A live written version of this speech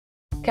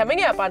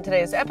Coming up on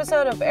today's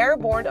episode of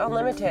Airborne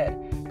Unlimited,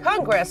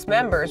 Congress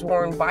members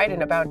warn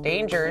Biden about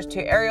dangers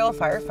to aerial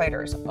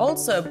firefighters.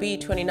 Also,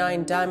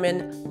 B-29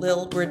 Diamond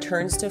Lil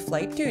returns to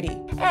flight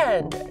duty.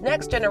 And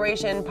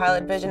next-generation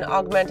PilotVision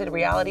augmented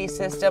reality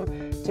system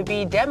to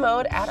be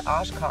demoed at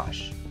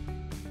Oshkosh.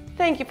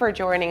 Thank you for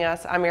joining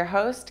us. I'm your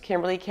host,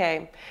 Kimberly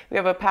Kay. We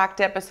have a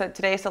packed episode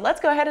today, so let's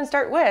go ahead and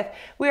start with,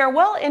 we are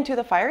well into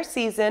the fire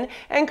season,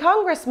 and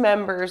Congress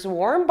members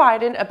warn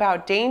Biden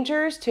about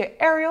dangers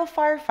to aerial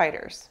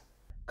firefighters.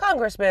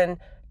 Congressman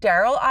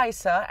Darrell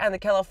Issa and the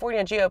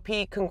California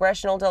GOP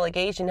congressional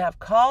delegation have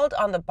called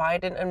on the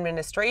Biden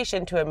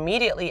administration to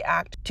immediately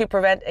act to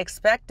prevent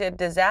expected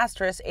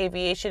disastrous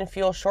aviation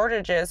fuel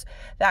shortages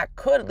that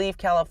could leave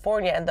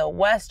California and the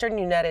western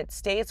United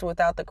States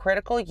without the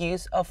critical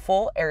use of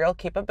full aerial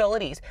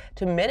capabilities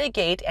to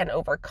mitigate and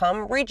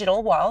overcome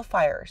regional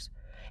wildfires.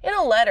 In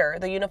a letter,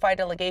 the unified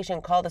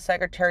delegation called the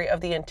Secretary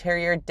of the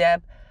Interior,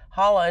 Deb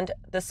Haaland,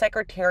 the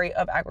Secretary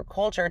of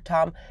Agriculture,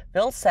 Tom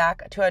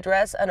Vilsack, to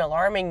address an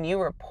alarming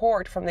new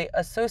report from the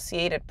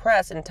Associated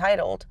Press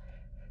entitled,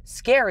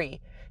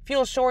 "Scary,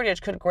 Fuel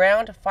Shortage Could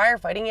Ground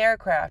Firefighting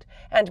Aircraft,"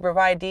 and to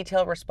provide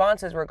detailed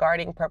responses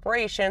regarding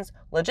preparations,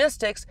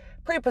 logistics,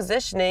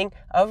 pre-positioning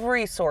of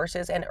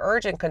resources, and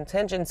urgent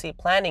contingency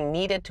planning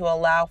needed to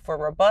allow for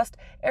robust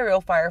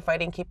aerial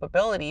firefighting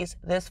capabilities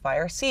this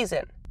fire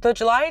season. The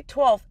July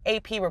 12th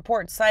AP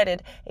report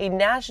cited a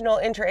National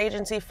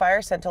Interagency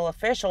Fire Central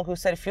official who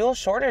said fuel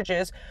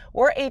shortages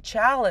were a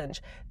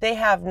challenge they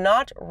have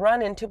not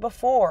run into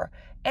before,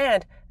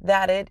 and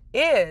that it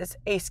is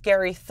a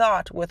scary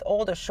thought with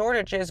all the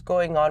shortages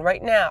going on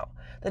right now.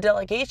 The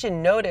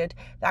delegation noted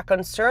that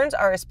concerns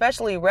are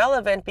especially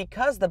relevant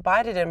because the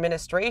Biden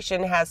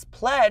administration has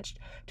pledged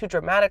to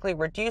dramatically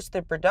reduce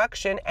the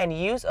production and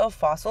use of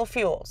fossil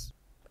fuels.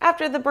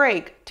 After the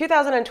break,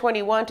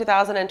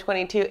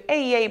 2021-2022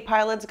 AEA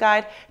Pilot's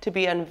Guide to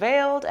be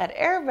unveiled at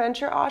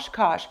AirVenture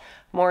Oshkosh.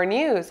 More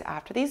news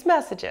after these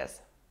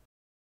messages.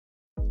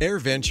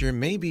 AirVenture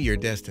may be your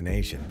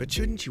destination, but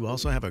shouldn't you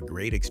also have a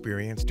great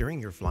experience during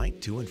your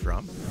flight to and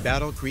from?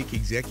 Battle Creek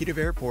Executive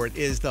Airport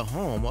is the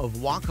home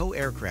of Waco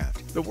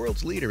Aircraft, the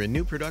world's leader in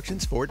new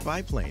production sport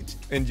biplanes.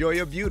 Enjoy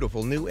a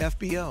beautiful new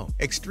FBO,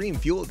 extreme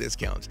fuel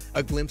discounts,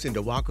 a glimpse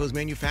into Waco's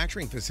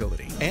manufacturing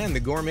facility, and the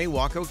gourmet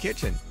Waco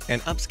Kitchen, an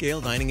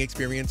upscale dining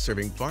experience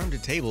serving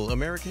farm-to-table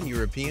American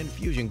European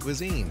fusion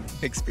cuisine.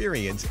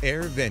 Experience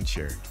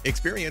AirVenture.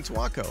 Experience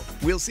Waco.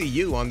 We'll see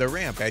you on the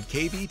ramp at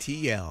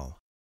KBTL.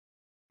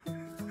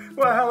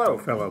 Well, hello,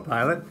 fellow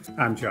pilot.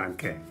 I'm John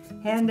King.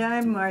 And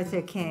I'm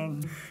Martha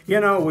King. You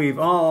know, we've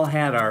all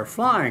had our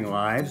flying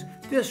lives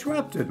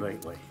disrupted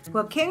lately.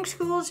 Well, King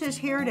Schools is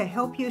here to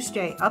help you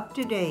stay up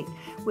to date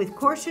with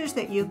courses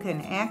that you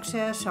can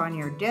access on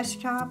your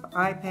desktop,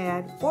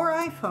 iPad, or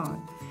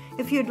iPhone.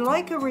 If you'd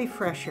like a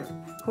refresher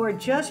or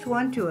just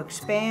want to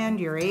expand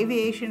your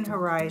aviation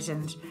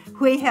horizons,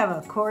 we have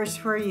a course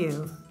for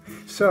you.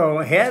 So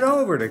head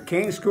over to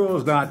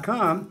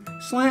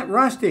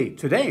kingschools.com/rusty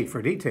today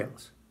for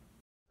details.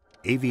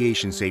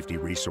 Aviation Safety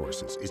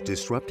Resources is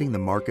disrupting the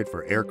market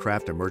for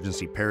aircraft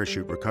emergency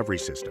parachute recovery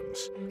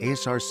systems.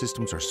 ASR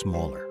systems are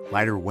smaller,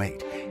 lighter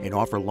weight, and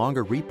offer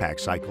longer repack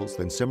cycles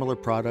than similar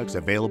products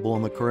available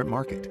in the current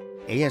market.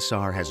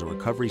 ASR has a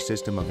recovery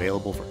system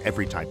available for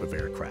every type of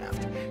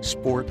aircraft: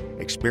 sport,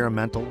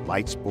 experimental,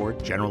 light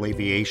sport, general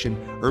aviation,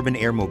 urban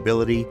air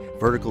mobility,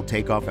 vertical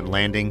takeoff and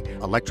landing,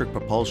 electric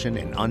propulsion,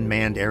 and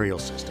unmanned aerial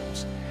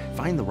systems.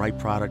 Find the right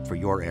product for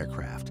your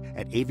aircraft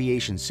at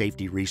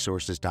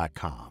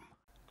aviationsafetyresources.com.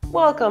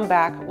 Welcome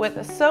back.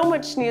 With so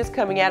much news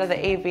coming out of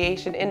the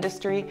aviation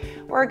industry,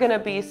 we're going to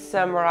be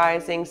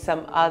summarizing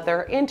some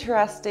other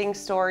interesting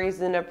stories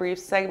in a brief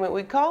segment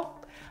we call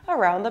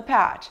Around the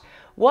Patch.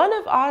 One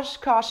of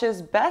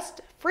Oshkosh's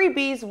best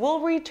freebies will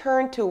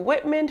return to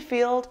Whitman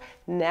Field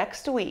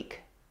next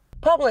week.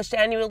 Published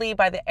annually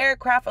by the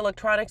Aircraft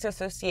Electronics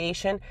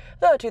Association,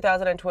 the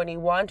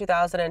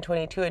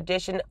 2021-2022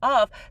 edition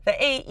of the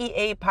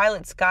AEA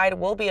Pilot's Guide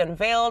will be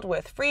unveiled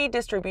with free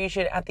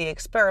distribution at the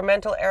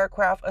Experimental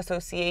Aircraft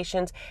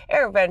Association's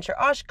AirVenture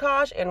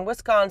Oshkosh in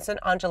Wisconsin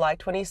on July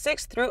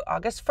 26th through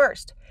August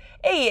 1st.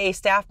 AEA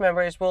staff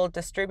members will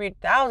distribute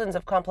thousands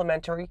of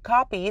complimentary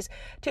copies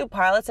to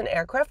pilots and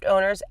aircraft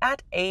owners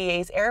at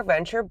AEA's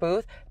AirVenture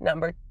booth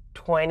number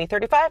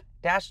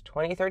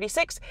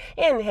 2035-2036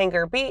 in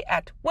Hangar B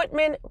at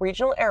Whitman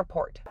Regional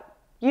Airport.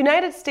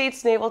 United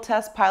States Naval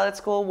Test Pilot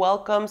School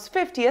welcomes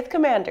 50th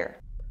Commander.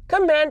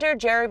 Commander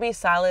Jeremy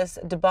Silas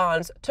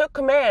DeBonds took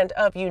command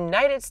of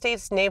United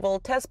States Naval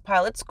Test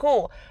Pilot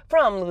School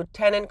from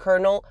Lieutenant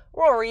Colonel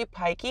Rory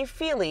Pikey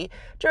Feely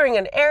during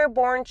an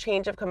airborne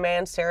change of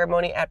command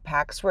ceremony at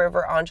Pax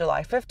River on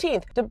July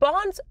 15th.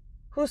 DeBonds,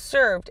 who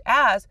served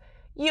as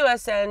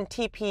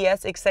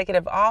USNTPS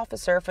Executive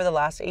Officer for the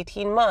last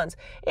 18 months,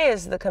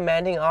 is the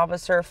commanding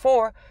officer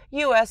for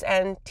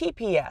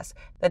USNTPS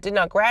that did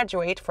not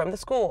graduate from the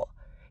school.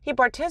 He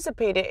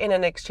participated in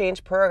an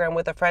exchange program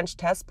with the French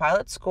Test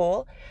Pilot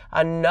School,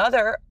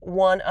 another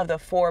one of the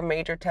 4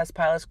 major test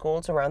pilot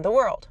schools around the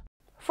world.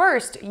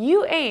 First,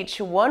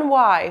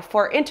 UH-1Y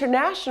for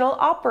international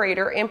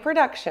operator in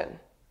production.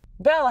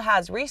 Bell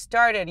has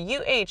restarted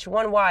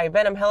UH-1Y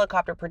Venom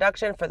helicopter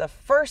production for the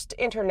first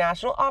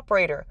international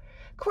operator.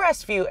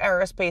 Crestview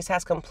Aerospace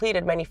has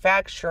completed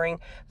manufacturing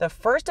the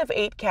first of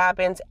 8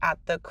 cabins at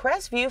the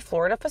Crestview,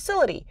 Florida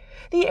facility.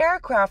 The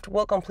aircraft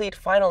will complete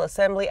final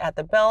assembly at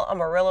the Bell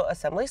Amarillo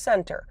Assembly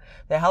Center.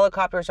 The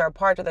helicopters are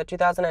part of the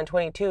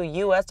 2022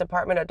 U.S.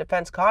 Department of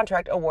Defense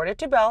contract awarded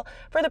to Bell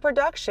for the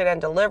production and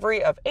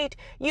delivery of 8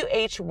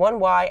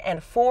 UH-1Y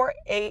and 4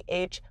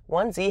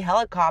 AH-1Z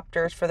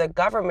helicopters for the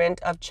government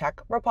of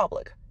Czech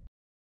Republic.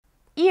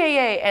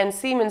 EAA and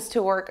Siemens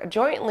to work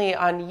jointly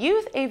on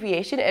youth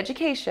aviation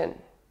education.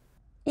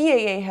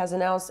 EAA has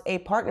announced a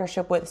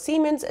partnership with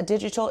Siemens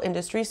Digital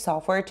Industries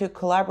Software to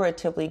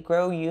collaboratively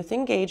grow youth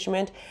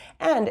engagement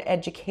and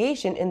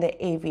education in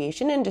the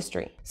aviation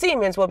industry.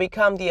 Siemens will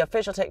become the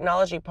official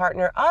technology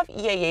partner of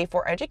EAA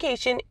for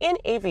education in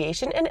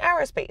aviation and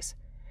aerospace.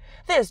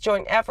 This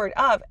joint effort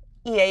of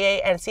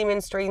EAA and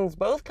Siemens strengthens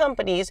both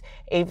companies'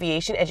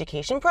 aviation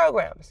education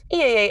programs.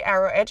 EAA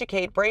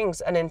Aero-Educate brings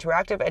an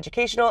interactive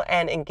educational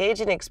and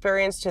engaging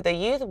experience to the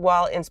youth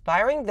while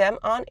inspiring them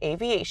on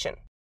aviation.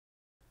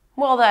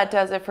 Well, that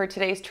does it for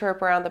today's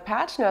trip around the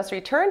patch. Now let's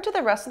return to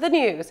the rest of the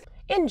news.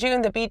 In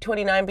June, the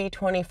B-29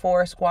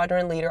 B-24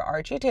 squadron leader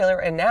Archie Taylor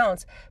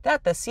announced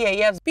that the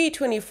CAF's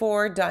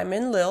B-24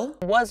 Diamond Lil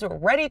was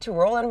ready to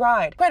roll and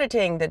ride,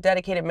 crediting the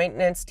dedicated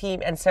maintenance team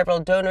and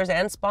several donors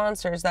and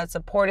sponsors that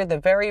supported the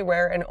very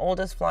rare and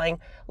oldest flying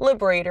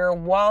Liberator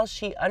while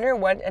she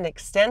underwent an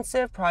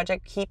extensive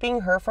project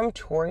keeping her from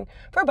touring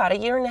for about a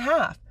year and a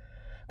half.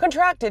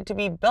 Contracted to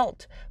be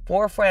built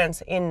for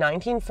France in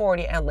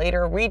 1940 and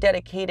later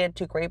rededicated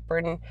to Great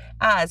Britain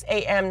as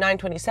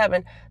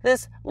AM-927,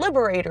 this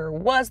Liberator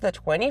was the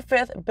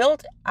 25th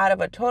built out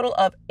of a total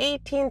of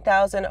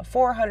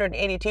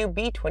 18,482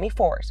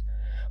 B-24s.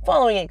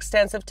 Following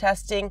extensive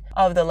testing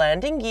of the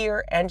landing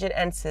gear, engine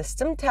and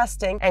system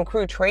testing, and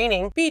crew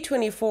training,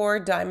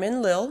 B-24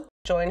 Diamond Lil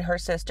joined her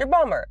sister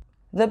bomber,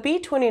 the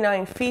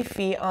B-29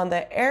 Fifi, on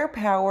the Air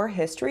Power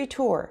History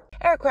Tour.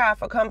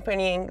 Aircraft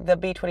accompanying the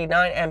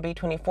B-29 and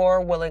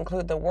B-24 will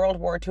include the World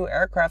War II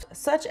aircraft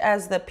such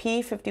as the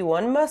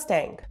P-51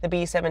 Mustang, the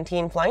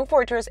B-17 Flying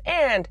Fortress,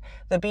 and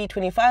the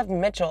B-25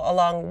 Mitchell,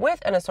 along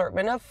with an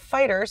assortment of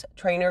fighters,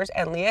 trainers,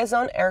 and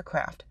liaison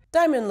aircraft.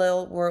 Diamond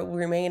Lil will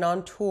remain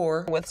on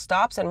tour with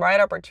stops and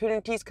ride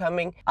opportunities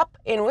coming up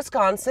in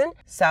Wisconsin,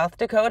 South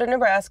Dakota,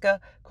 Nebraska,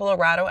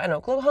 Colorado, and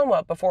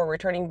Oklahoma before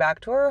returning back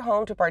to her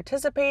home to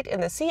participate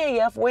in the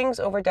CAF Wings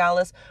over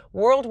Dallas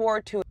World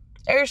War II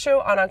Air Show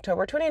on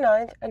October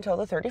 29th until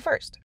the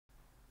 31st.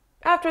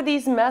 After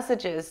these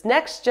messages,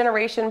 next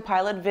generation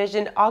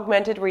PilotVision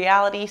augmented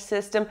reality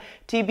system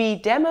to be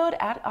demoed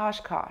at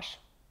Oshkosh.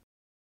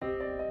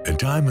 At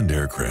Diamond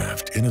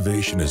Aircraft,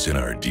 innovation is in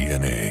our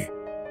DNA.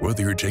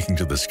 Whether you're taking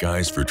to the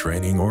skies for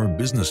training or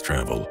business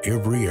travel,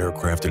 every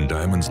aircraft in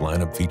Diamond's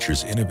lineup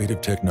features innovative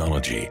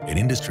technology, an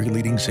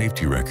industry-leading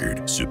safety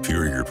record,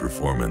 superior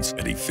performance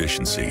and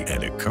efficiency,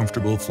 and a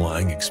comfortable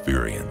flying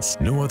experience.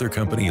 No other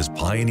company has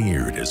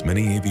pioneered as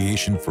many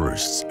aviation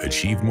firsts,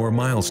 achieved more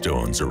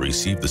milestones, or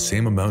received the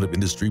same amount of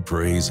industry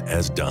praise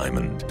as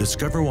Diamond.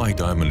 Discover why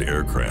Diamond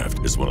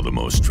Aircraft is one of the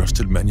most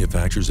trusted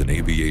manufacturers in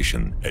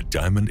aviation at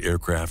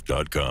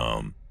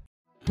diamondaircraft.com.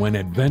 When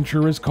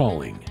adventure is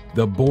calling,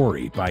 the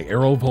Bori by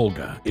Aero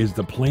Volga is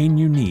the plane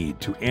you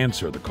need to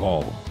answer the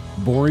call.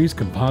 Bori's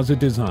composite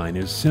design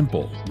is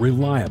simple,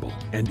 reliable,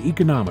 and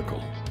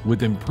economical,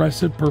 with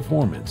impressive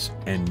performance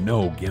and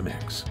no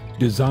gimmicks.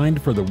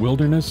 Designed for the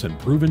wilderness and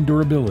proven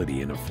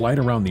durability in a flight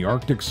around the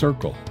Arctic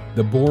Circle,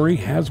 the Bori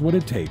has what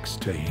it takes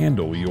to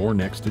handle your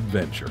next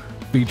adventure.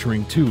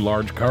 Featuring 2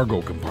 large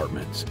cargo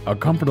compartments, a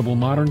comfortable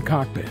modern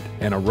cockpit,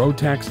 and a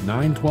Rotax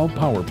 912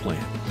 power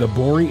plant, the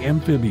Bori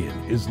Amphibian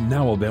is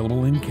now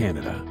available in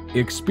Canada.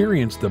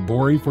 Experience the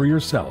Bori for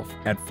yourself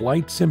at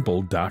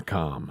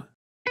flightsimple.com.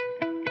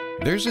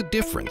 There's a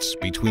difference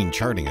between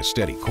charting a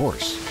steady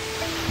course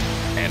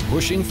and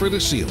pushing for the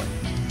ceiling.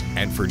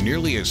 And for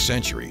nearly a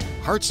century,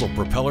 Hartzell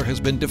Propeller has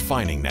been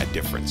defining that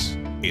difference.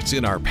 It's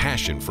in our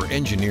passion for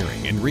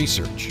engineering and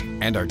research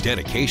and our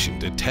dedication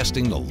to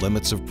testing the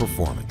limits of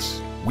performance.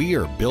 We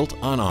are built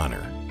on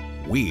honor.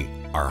 We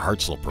are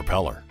Hartzell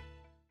Propeller.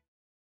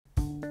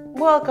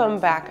 Welcome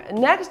back.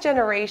 Next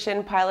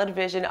generation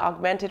PilotVision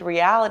augmented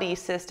reality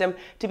system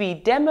to be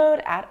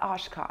demoed at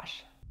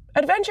Oshkosh.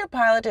 AirVenture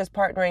Pilot is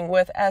partnering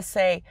with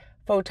SA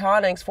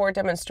Photonics for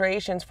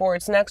demonstrations for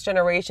its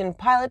next-generation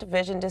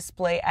PilotVision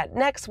display at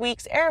next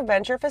week's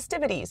AirVenture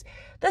festivities.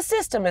 The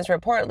system is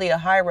reportedly a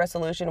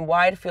high-resolution,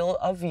 wide field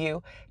of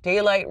view,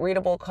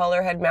 daylight-readable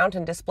color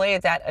head-mounted display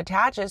that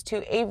attaches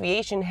to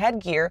aviation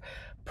headgear,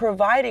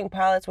 providing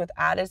pilots with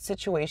added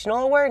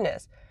situational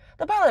awareness.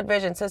 The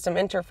PilotVision system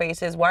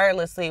interfaces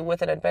wirelessly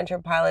with an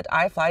AirVenture Pilot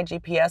iFly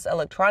GPS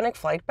electronic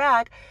flight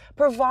bag,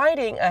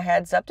 providing a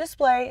heads-up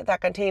display that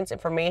contains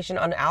information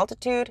on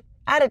altitude,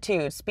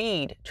 attitude,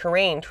 speed,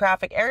 terrain,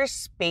 traffic,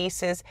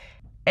 airspaces,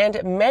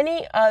 and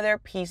many other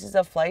pieces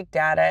of flight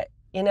data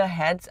in a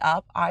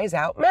heads-up,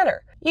 eyes-out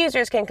manner.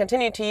 Users can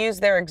continue to use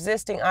their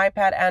existing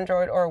iPad,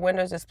 Android, or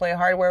Windows display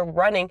hardware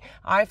running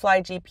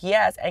iFly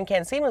GPS and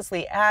can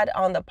seamlessly add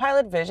on the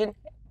PilotVision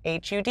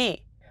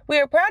HUD. We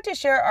are proud to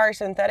share our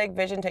synthetic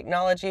vision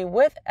technology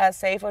with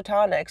SA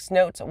Photonics,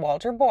 notes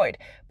Walter Boyd,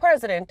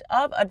 president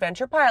of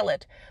AirVenture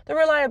Pilot. The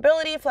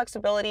reliability,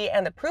 flexibility,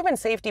 and the proven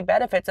safety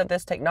benefits of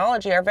this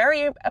technology are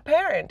very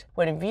apparent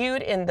when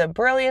viewed in the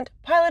brilliant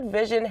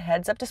PilotVision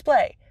heads-up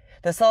display.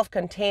 The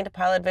self-contained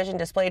PilotVision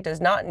display does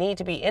not need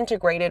to be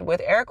integrated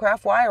with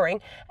aircraft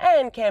wiring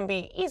and can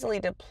be easily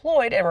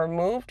deployed and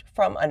removed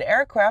from an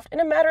aircraft in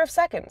a matter of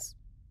seconds.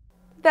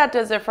 That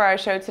does it for our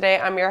show today.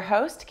 I'm your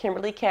host,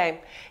 Kimberly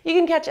Kay. You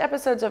can catch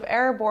episodes of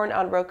Airborne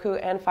on Roku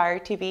and Fire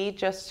TV.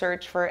 Just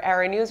search for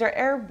Aero-News or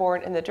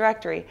Airborne in the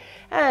directory.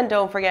 And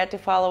don't forget to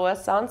follow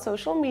us on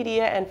social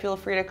media and feel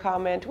free to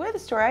comment with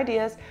story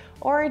ideas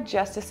or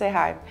just to say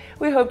hi.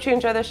 We hope you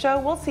enjoy the show.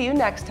 We'll see you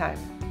next time.